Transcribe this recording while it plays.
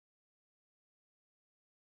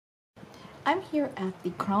I'm here at the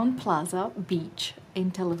Crowne Plaza Beach in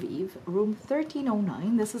Tel Aviv, room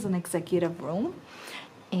 1309. This is an executive room,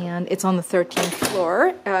 and it's on the 13th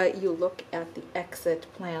floor. You look at the exit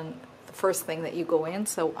plan, the first thing that you go in,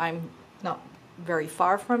 so I'm not very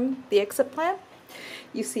far from the exit plan.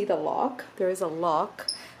 You see the lock. There is a lock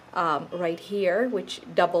right here, which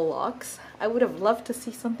double locks. I would have loved to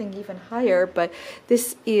see something even higher, but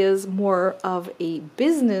this is more of a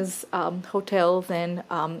business hotel than,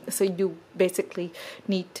 so you do basically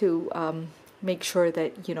need to make sure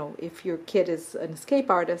that, you know, if your kid is an escape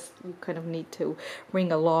artist, you kind of need to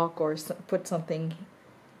ring a lock or put something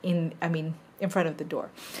in, in front of the door.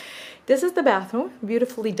 This is the bathroom,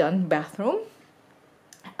 beautifully done bathroom.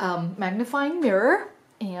 Magnifying mirror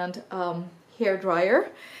and hair dryer.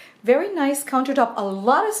 Very nice countertop, a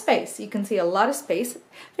lot of space. You can see a lot of space.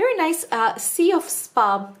 Very nice Sea of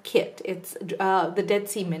Spa kit. It's the Dead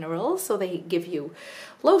Sea minerals, so they give you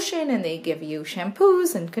lotion and they give you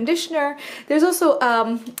shampoos and conditioner. There's also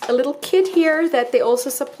a little kit here that they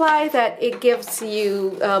also supply that it gives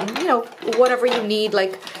you, you know, whatever you need,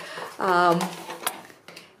 like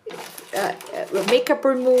makeup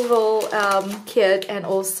removal kit, and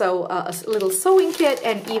also a little sewing kit,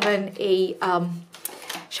 and even a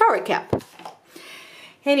shower cap.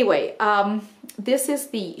 Anyway, this is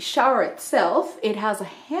the shower itself. It has a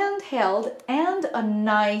handheld and a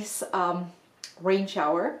nice rain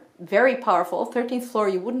shower. Very powerful. 13th floor,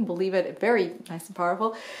 you wouldn't believe it. Very nice and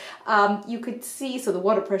powerful. You could see, so the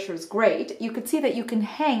water pressure is great. You could see that you can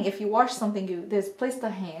hang, if you wash something, there's a place to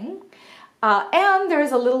hang. And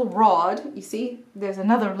there's a little rod, you see, there's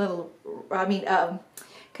another little,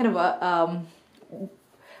 kind of a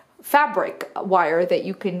fabric wire that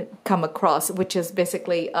you can come across, which is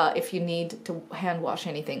basically if you need to hand wash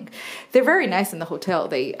anything. They're very nice in the hotel.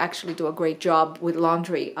 They actually do a great job with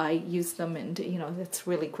laundry. I use them, and you know, it's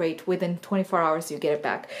really great. Within 24 hours you get it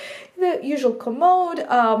back. The usual commode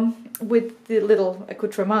with the little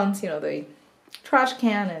accoutrements, you know, the trash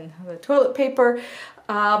can and the toilet paper.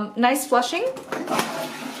 Nice flushing,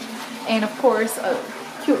 and of course a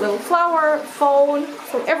cute little flower, phone,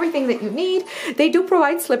 so everything that you need. They do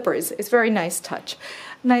provide slippers. It's very nice touch.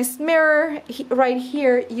 Nice mirror right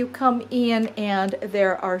here. You come in and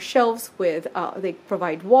there are shelves with, they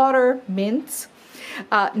provide water, mints,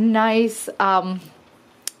 nice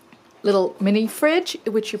little mini fridge,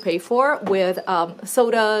 which you pay for, with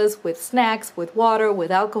sodas, with snacks, with water,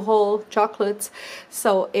 with alcohol, chocolates.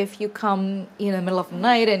 So if you come in the middle of the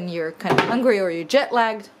night and you're kind of hungry or you're jet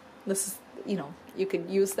lagged, this is, you know, you could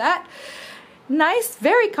use that. Nice,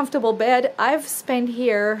 very comfortable bed. I've spent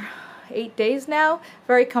here 8 days now.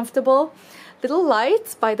 Very comfortable. Little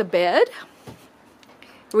lights by the bed.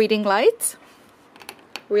 Reading lights.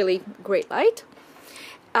 Really great light.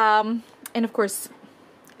 And of course,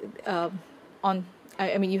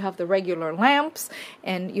 you have the regular lamps,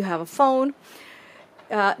 and you have a phone,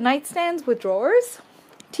 nightstands with drawers,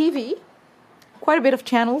 TV, quite a bit of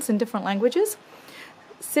channels in different languages,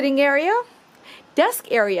 sitting area, desk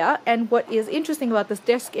area. And what is interesting about this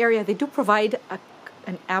desk area, they do provide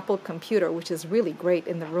an Apple computer, which is really great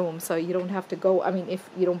in the room, so you don't have to go, if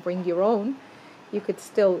you don't bring your own, you could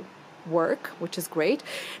still work, which is great.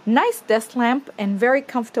 Nice desk lamp and very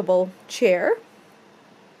comfortable chair.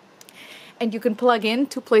 And you can plug in,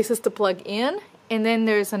 2 places to plug in. And then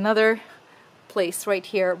there's another place right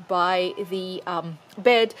here by the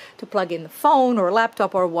bed to plug in the phone or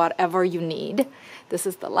laptop or whatever you need. This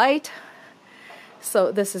is the light.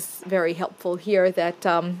 So this is very helpful here. That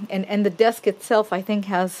and the desk itself, I think,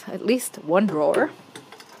 has at least 1 drawer.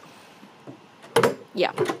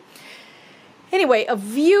 Yeah. Anyway, a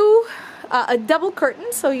view, a double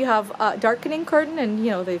curtain. So you have a darkening curtain and, you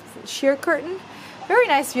know, the sheer curtain. Very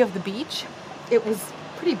nice view of the beach. It was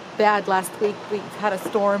pretty bad last week. We had a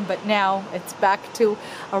storm, but now it's back to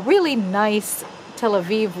a really nice Tel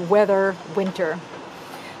Aviv weather winter.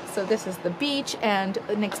 So this is the beach, and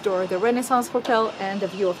next door the Renaissance Hotel and a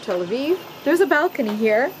view of Tel Aviv. There's a balcony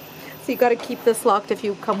here, so you got to keep this locked if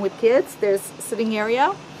you come with kids. There's sitting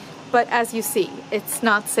area, but as you see, it's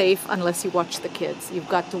not safe unless you watch the kids. You've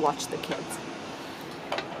got to watch the kids.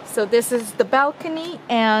 So this is the balcony,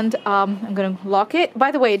 and I'm going to lock it.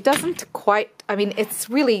 By the way, it doesn't quite, it's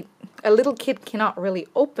really, a little kid cannot really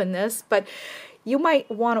open this, but you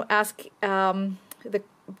might want to ask the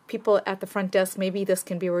people at the front desk, maybe this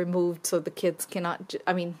can be removed so the kids cannot,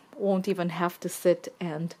 won't even have to sit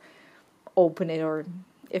and open it, or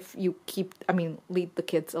if you keep, leave the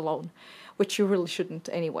kids alone, which you really shouldn't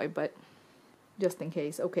anyway, but just in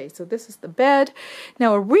case. Okay, so this is the bed.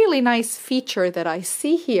 Now, a really nice feature that I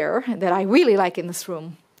see here that I really like in this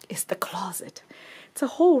room is the closet. It's a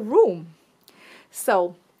whole room.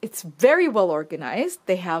 So it's very well organized.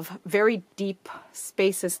 They have very deep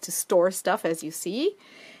spaces to store stuff, as you see.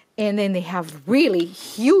 And then they have really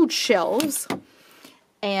huge shelves.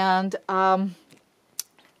 And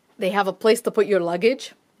they have a place to put your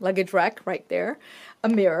luggage rack right there, a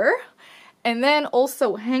mirror, and then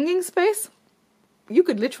also hanging space. You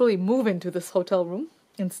could literally move into this hotel room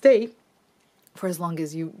and stay for as long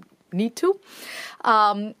as you need to.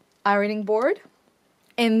 Ironing board.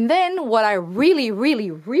 And then what I really,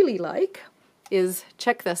 really, really like is,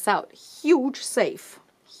 check this out, huge safe.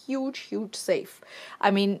 Huge safe.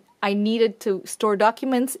 I mean, I needed to store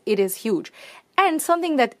documents. It is huge. And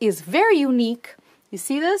something that is very unique, you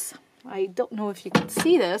see this? I don't know if you can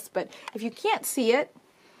see this, but if you can't see it,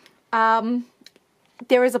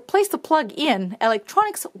 there is a place to plug in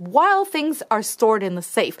electronics while things are stored in the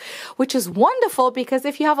safe, which is wonderful because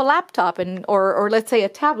if you have a laptop or let's say a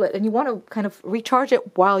tablet and you want to kind of recharge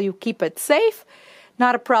it while you keep it safe,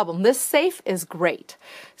 not a problem. This safe is great.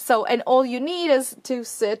 So, and all you need is to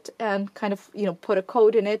sit and kind of, you know, put a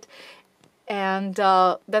code in it. And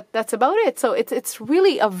that's about it. So it's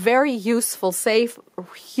really a very useful safe,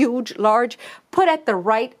 huge, large, put at the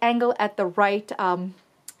right angle, at the right,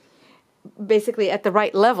 basically at the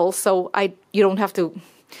right level. So you don't have to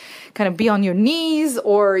kind of be on your knees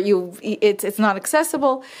or it's not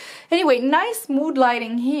accessible. Anyway, nice mood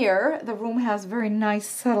lighting here. The room has very nice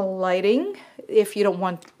subtle lighting if you don't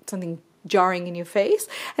want something jarring in your face.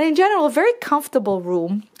 And in general, a very comfortable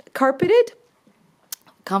room, carpeted.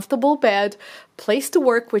 Comfortable bed, place to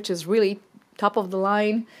work, which is really top of the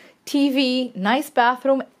line, TV, nice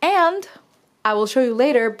bathroom, and I will show you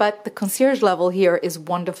later, but the concierge level here is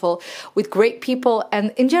wonderful with great people.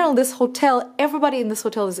 And in general, this hotel, everybody in this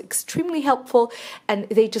hotel is extremely helpful and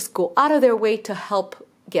they just go out of their way to help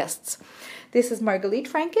guests. This is Margalit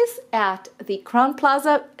Frankis at the Crowne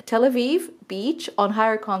Plaza Tel Aviv Beach on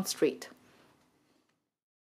Hyricon Street.